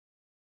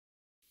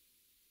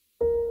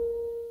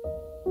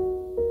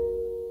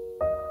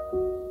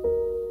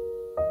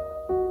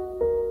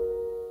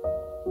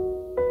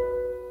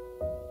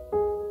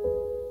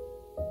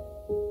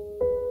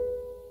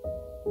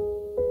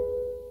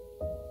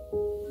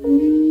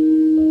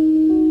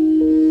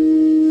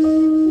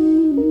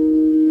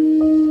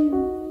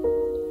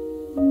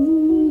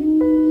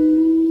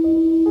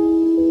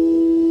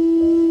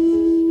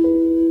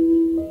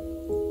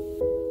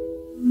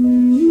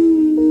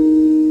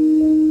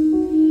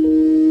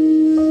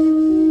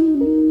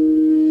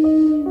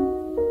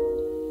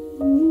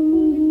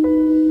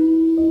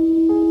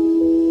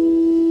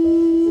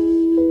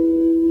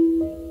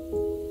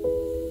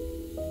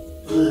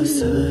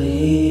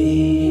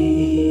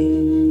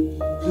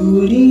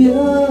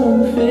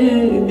खुशियाँ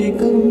फिर भी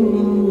कम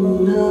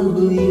ना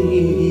हुई,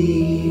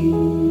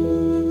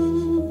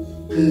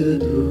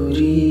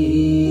 अधूरी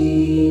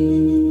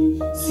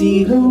सी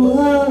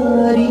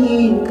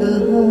हमारी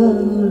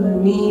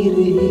कहानी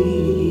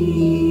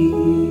रही।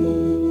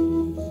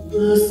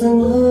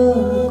 आसमां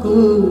को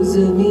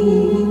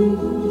ज़मीन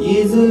ये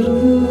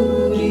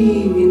ज़रूरी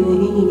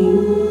नहीं,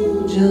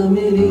 जा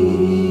मिले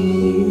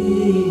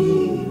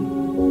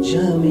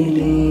जा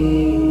मिले।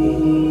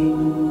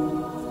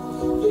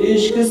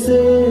 इश्क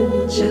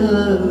सच्चा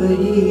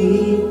वही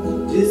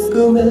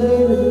जिसको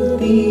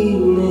मिलती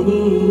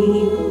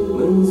नहीं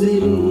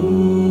मंजिलें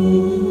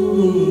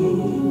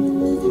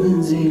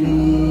मंजिलें।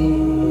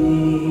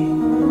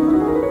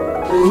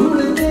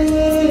 ढूंढते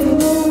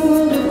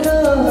नूर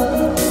का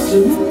जो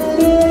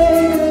मेरे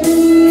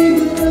करीब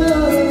था,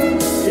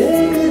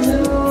 एक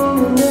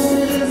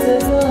जन्नत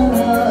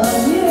समा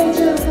ये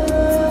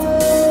जहां।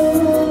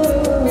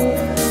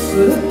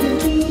 वक्त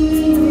की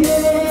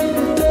एक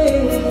पे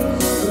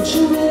कुछ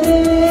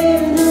मेरे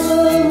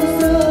नाम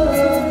सा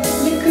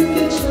लिख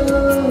के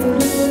छोड़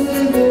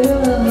गया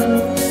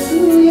तू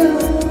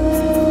यहाँ।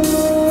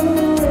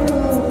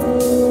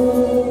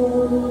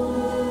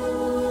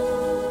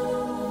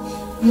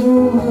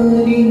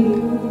 हमारी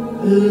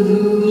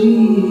अधूरी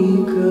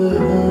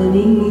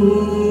कहानी,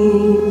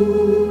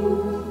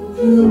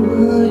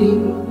 हमारी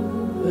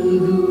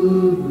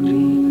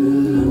अधूरी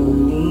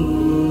कहानी,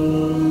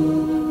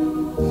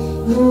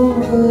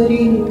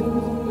 हमारी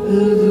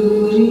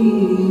अधूरी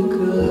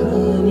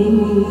कहानी,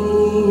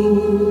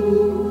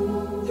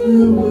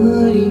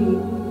 हमारी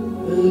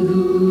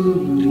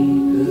अधूरी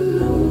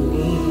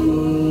कहानी।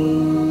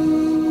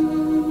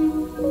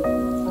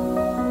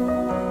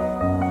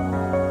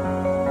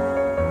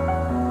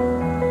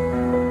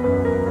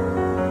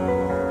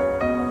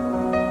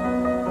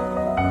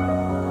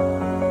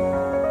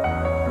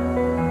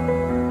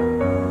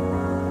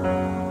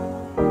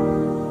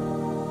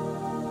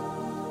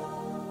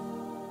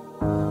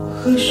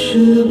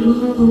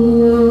 खुशबू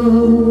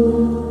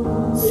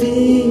से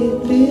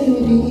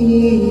तेरी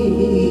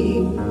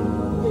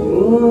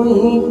यूं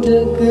ही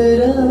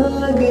टकरा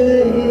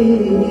गए,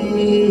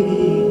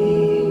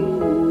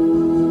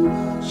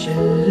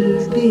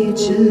 चलते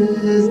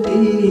चलते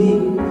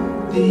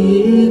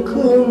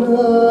देखो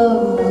ना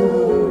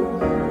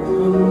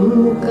हम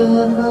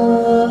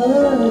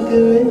कहाँ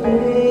गए।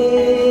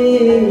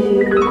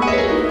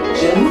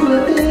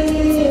 जन्नते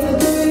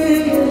अगर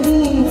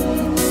यहीं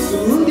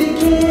तू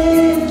दिखे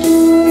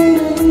क्यों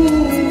नहीं,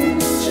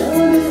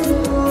 चाँद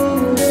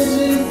सूरज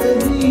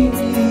सभी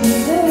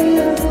है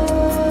यहाँ।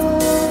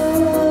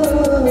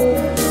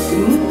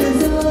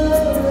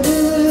 इंतजार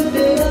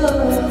तेरा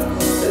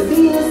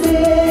सदियों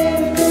से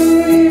कर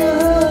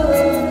रहा,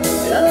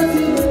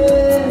 प्यासी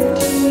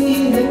बैठी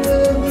है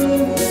कब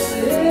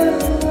से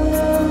यहाँ।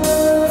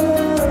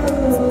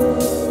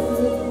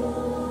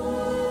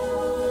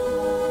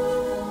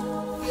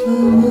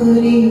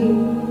 हमारी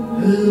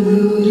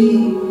अधूरी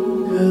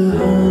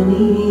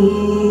कहानी,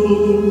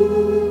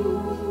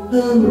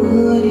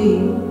 हमारी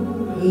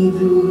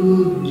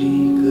अधूरी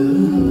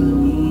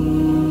कहानी,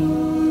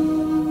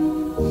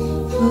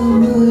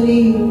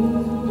 हमारी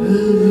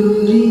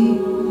अधूरी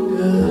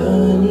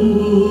कहानी,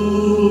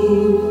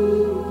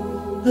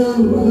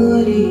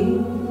 हमारी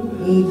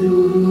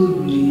अधूरी